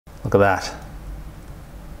Look at that.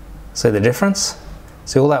 See the difference?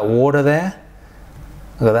 See all that water there?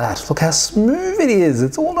 Look at that. Look how smooth it is.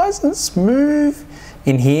 It's all nice and smooth.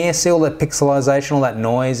 In here, see all that pixelization, all that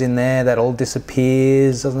noise in there, that all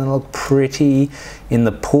disappears. Doesn't it look pretty? In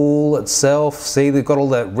the pool itself, see they've got all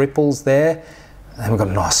the ripples there. And we've got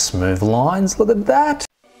nice smooth lines. Look at that.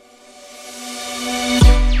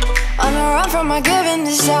 On the run from my given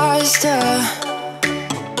disaster,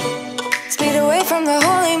 speed away from the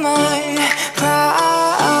holy mind,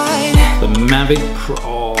 pride. The Mavic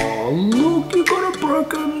Pro. Look, you got a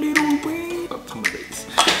broken little wing. Got some of these.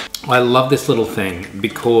 I love this little thing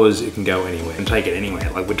because it can go anywhere and take it anywhere.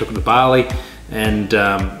 Like we took it to Bali and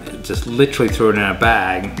just literally threw it in our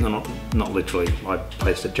bag. No, not literally, I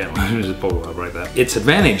placed it gently, which is probably why I broke that. Its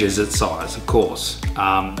advantage is its size, of course.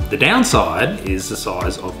 The downside is the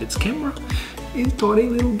size of its camera. It's tiny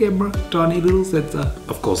little camera, tiny little sensor.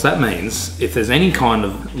 Of course, that means if there's any kind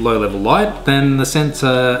of low level light, then the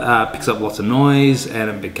sensor picks up lots of noise and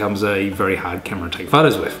it becomes a very hard camera to take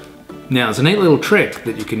photos with. Now, it's a neat little trick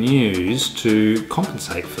that you can use to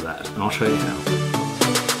compensate for that, and I'll show you how.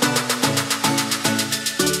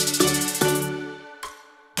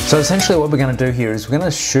 So essentially what we're going to do here is we're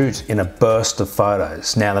going to shoot in a burst of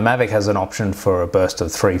photos. Now the Mavic has an option for a burst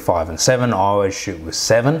of 3, 5 and 7. I always shoot with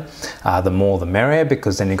 7. The more the merrier,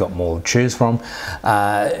 because then you've got more to choose from.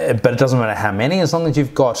 But it doesn't matter how many, as long as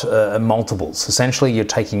you've got multiples. Essentially you're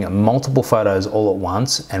taking multiple photos all at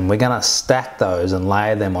once and we're going to stack those and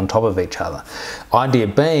layer them on top of each other. Idea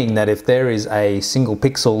being that if there is a single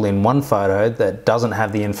pixel in one photo that doesn't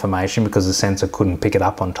have the information because the sensor couldn't pick it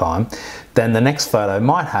up on time, then the next photo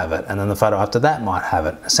might have it, and then the photo after that might have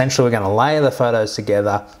it. Essentially, we're going to layer the photos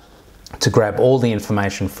together to grab all the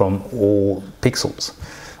information from all pixels,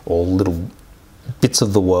 all little bits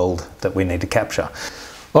of the world that we need to capture.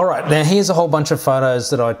 All right, now here's a whole bunch of photos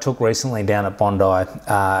that I took recently down at Bondi,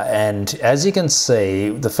 and as you can see,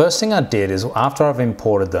 the first thing I did is after I've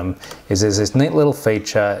imported them is there's this neat little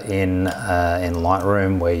feature in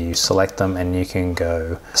Lightroom where you select them and you can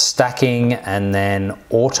go stacking and then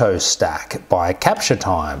auto stack by capture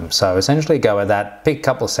time. So essentially go with that, pick a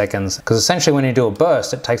couple of seconds, because essentially when you do a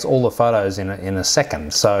burst, it takes all the photos in a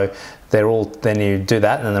second. So they're all, then you do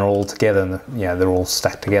that and then they're all together and they're all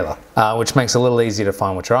stacked together, which makes it a little easier to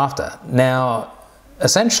find what you're after. Now,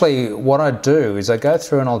 essentially what I do is I go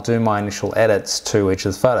through and I'll do my initial edits to each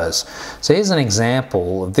of the photos. So here's an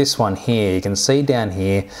example of this one here. You can see down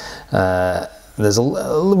here, there's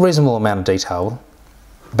a reasonable amount of detail,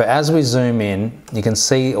 but as we zoom in, you can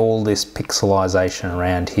see all this pixelization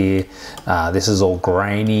around here. This is all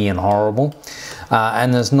grainy and horrible.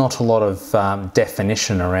 And there's not a lot of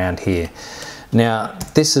definition around here. Now,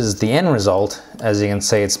 this is the end result. As you can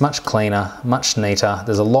see, it's much cleaner, much neater.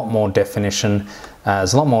 There's a lot more definition.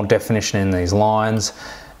 There's a lot more definition in these lines.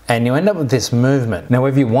 And you end up with this movement. Now,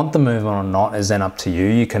 whether you want the movement or not is then up to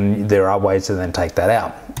you. There are ways to then take that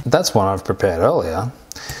out. That's one I've prepared earlier.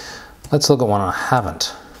 Let's look at one I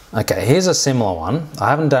haven't. Okay, here's a similar one. I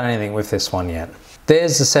haven't done anything with this one yet.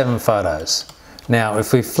 There's the 7 photos. Now,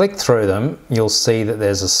 if we flick through them, you'll see that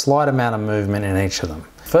there's a slight amount of movement in each of them.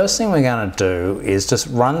 First thing we're going to do is just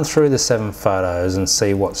run through the 7 photos and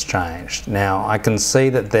see what's changed. Now, I can see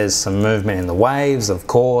that there's some movement in the waves, of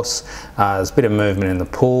course. There's a bit of movement in the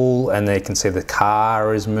pool, and there you can see the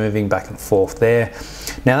car is moving back and forth there.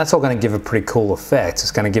 Now, that's all going to give a pretty cool effect.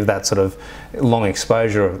 It's going to give that sort of long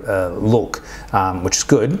exposure look, which is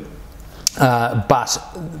good. But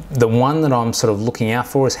the one that I'm sort of looking out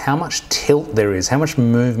for is how much tilt there is, how much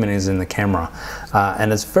movement is in the camera.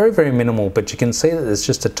 And it's very, very minimal, but you can see that there's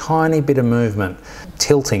just a tiny bit of movement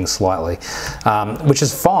tilting slightly, which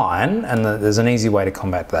is fine, and there's an easy way to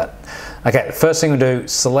combat that. Okay, the first thing we do,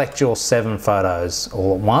 select your 7 photos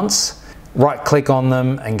all at once, right click on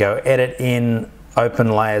them and go edit in,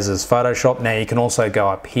 open layers as Photoshop. Now you can also go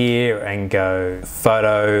up here and go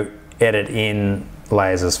photo, edit in,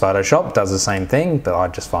 layers as Photoshop. Does the same thing, but I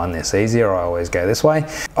just find this easier. I always go this way.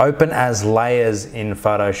 Open as layers in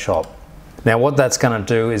Photoshop. Now what that's going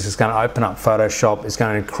to do is it's going to open up Photoshop. It's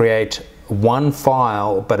going to create one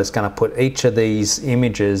file, but it's going to put each of these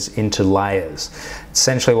images into layers.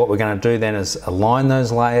 Essentially what we're going to do then is align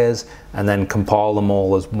those layers and then compile them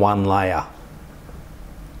all as one layer.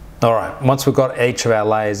 All right, once we've got each of our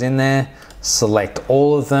layers in there, select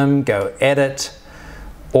all of them, go edit,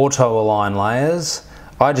 auto align layers.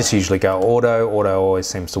 I just usually go auto always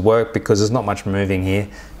seems to work because there's not much moving here.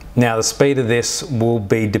 Now the speed of this will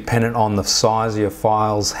be dependent on the size of your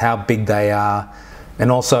files, how big they are,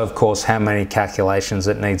 and also of course how many calculations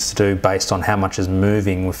it needs to do based on how much is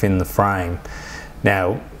moving within the frame.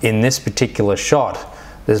 Now in this particular shot,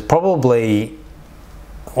 there's probably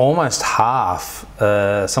almost half,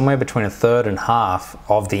 somewhere between a third and half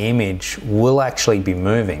of the image will actually be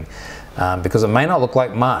moving. Because it may not look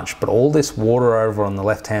like much, but all this water over on the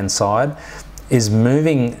left hand side is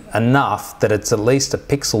moving enough that it's at least a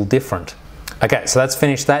pixel different. Okay, so that's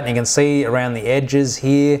finished that, and you can see around the edges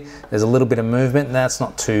here, there's a little bit of movement, and that's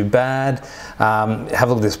not too bad. Have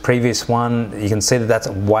a look at this previous one, you can see that that's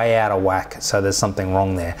way out of whack, so there's something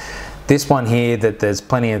wrong there. This one here, that there's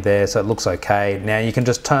plenty of there, so it looks okay. Now you can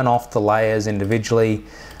just turn off the layers individually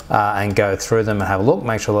and go through them and have a look,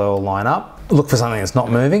 make sure they all line up. Look for something that's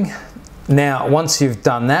not moving. Now, once you've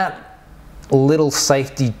done that, little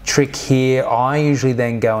safety trick here, I usually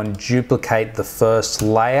then go and duplicate the first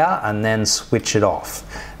layer and then switch it off.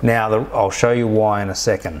 Now, I'll show you why in a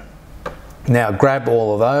second. Now, grab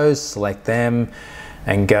all of those, select them,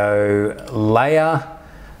 and go Layer,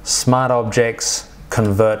 Smart Objects,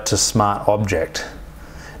 Convert to Smart Object.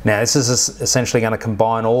 Now, this is essentially going to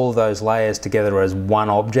combine all of those layers together as one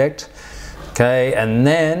object. Okay, and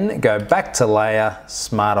then go back to Layer,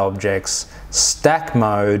 Smart Objects, Stack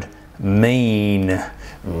Mode, Mean.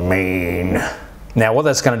 Now what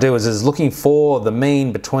that's going to do is looking for the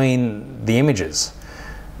mean between the images.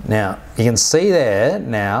 Now you can see there,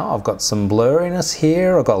 now I've got some blurriness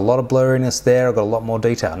here, I've got a lot of blurriness there, I've got a lot more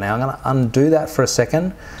detail. Now I'm going to undo that for a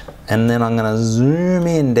second, and then I'm going to zoom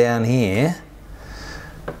in down here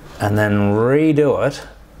and then redo it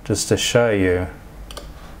just to show you.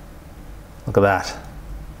 Look at that.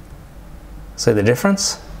 See the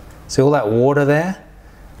difference? See all that water there?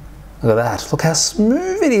 Look at that. Look how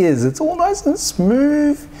smooth it is. It's all nice and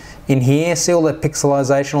smooth. In here, see all that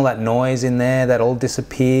pixelization, all that noise in there, that all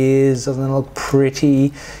disappears. Doesn't it look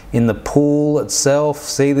pretty? In the pool itself,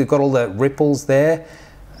 see they've got all the ripples there.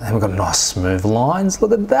 And we've got nice smooth lines.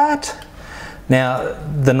 Look at that. Now,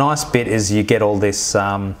 the nice bit is you get all this,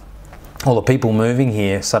 all the people moving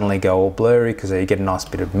here suddenly go all blurry because you get a nice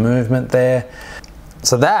bit of movement there.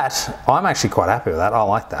 So that, I'm actually quite happy with that. I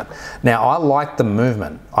like that. Now, I like the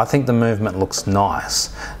movement. I think the movement looks nice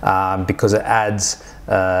because it adds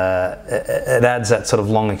that sort of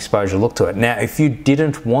long exposure look to it. Now, if you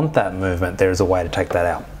didn't want that movement, there is a way to take that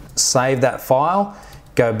out. Save that file,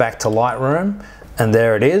 go back to Lightroom, and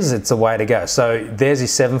there it is. It's a way to go. So there's your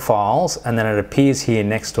 7 files, and then it appears here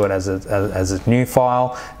next to it as a new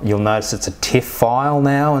file. You'll notice it's a TIFF file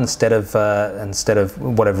now instead of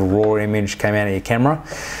whatever raw image came out of your camera.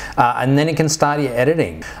 And then you can start your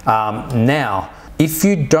editing. Now, if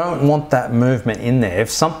you don't want that movement in there,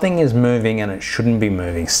 if something is moving and it shouldn't be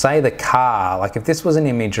moving, say the car, like if this was an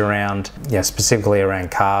image around, specifically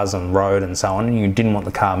around cars and road and so on, and you didn't want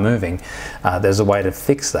the car moving, there's a way to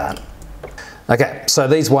fix that. Okay, so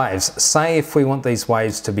these waves, say if we want these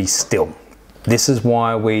waves to be still. This is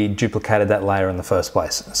why we duplicated that layer in the first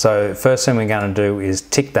place. So first thing we're going to do is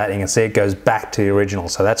tick that. You can see it goes back to the original.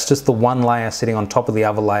 So that's just the one layer sitting on top of the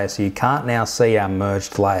other layer, so you can't now see our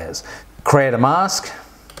merged layers. Create a mask,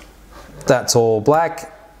 that's all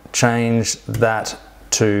black, change that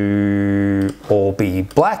to all be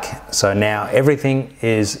black. So now everything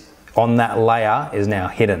is on that layer is now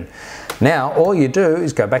hidden. Now all you do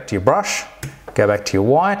is go back to your brush, go back to your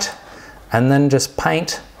white, and then just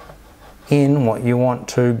paint in what you want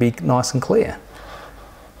to be nice and clear.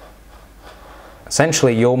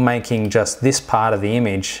 Essentially, you're making just this part of the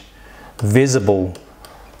image visible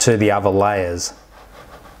to the other layers.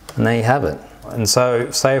 And there you have it. And so,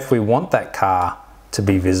 say if we want that car to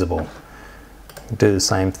be visible, do the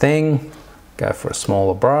same thing, go for a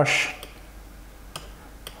smaller brush,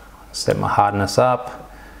 set my hardness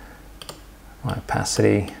up, my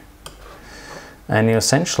opacity, and you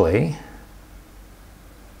essentially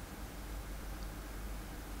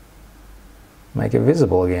make it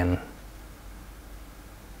visible again.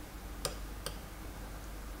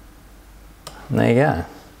 And there you go. And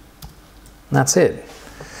that's it.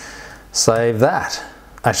 Save that.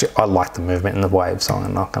 Actually, I like the movement in the wave, so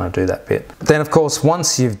I'm not going to do that bit. Then, of course,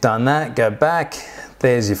 once you've done that, go back.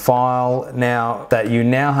 There's your file. Now that you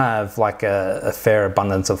now have like a fair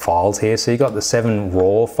abundance of files here. So you've got the 7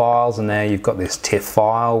 raw files, and now you've got this TIFF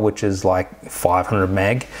file, which is like 500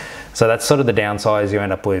 meg. So that's sort of the downside, you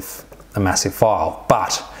end up with a massive file.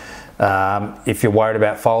 But if you're worried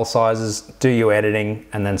about file sizes, do your editing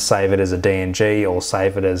and then save it as a DNG or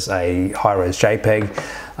save it as a high-res JPEG,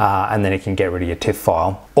 and then you can get rid of your TIFF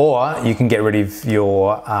file. Or you can get rid of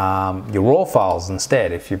your raw files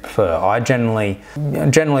instead if you prefer. Generally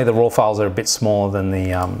the raw files are a bit smaller than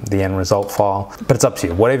the end result file, but it's up to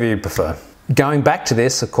you, whatever you prefer. Going back to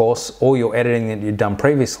this, of course, all your editing that you've done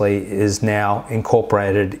previously is now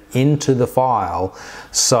incorporated into the file.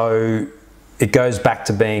 So it goes back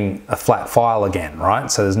to being a flat file again, right?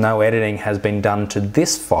 So there's no editing has been done to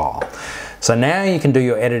this file. So now you can do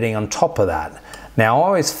your editing on top of that. Now I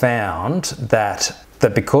always found that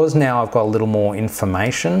because now I've got a little more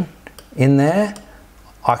information in there,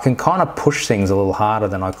 I can kind of push things a little harder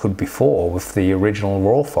than I could before with the original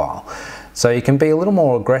raw file. So you can be a little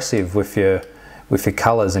more aggressive with your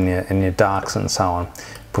colors and your darks and so on.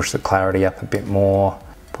 Push the clarity up a bit more,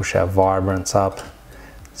 push our vibrance up.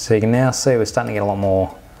 So you can now see we're starting to get a lot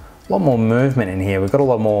more movement in here. We've got a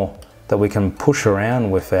lot more that we can push around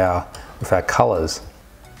with our colors.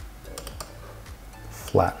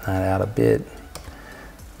 Flatten that out a bit,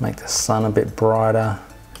 make the sun a bit brighter.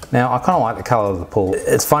 Now I kind of like the color of the pool.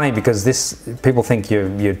 It's funny because people think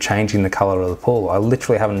you're changing the color of the pool. I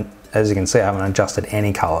literally haven't, as you can see, I haven't adjusted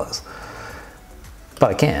any colors,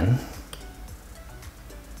 but I can.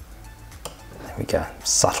 There we go,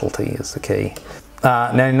 subtlety is the key.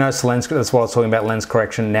 Now you notice the lens, that's what I was talking about, lens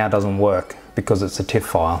correction now doesn't work because it's a TIFF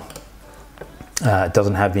file. It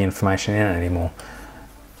doesn't have the information in it anymore.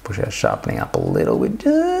 Push our sharpening up a little bit,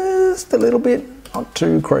 just a little bit, not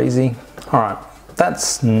too crazy. All right,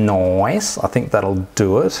 that's nice. I think that'll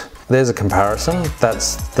do it. There's a comparison.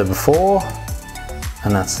 That's the before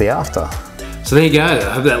and that's the after. So there you go. I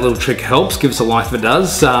hope that little trick helps. Give us a like if it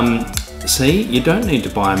does. See, you don't need to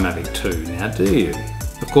buy a Mavic 2 now, do you?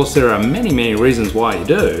 Of course, there are many, many reasons why you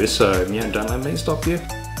do, so don't let me stop you.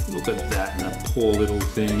 Look at that, that poor little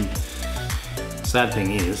thing. Sad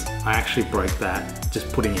thing is, I actually broke that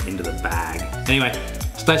just putting it into the bag. Anyway,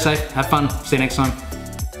 stay safe, have fun, see you next time.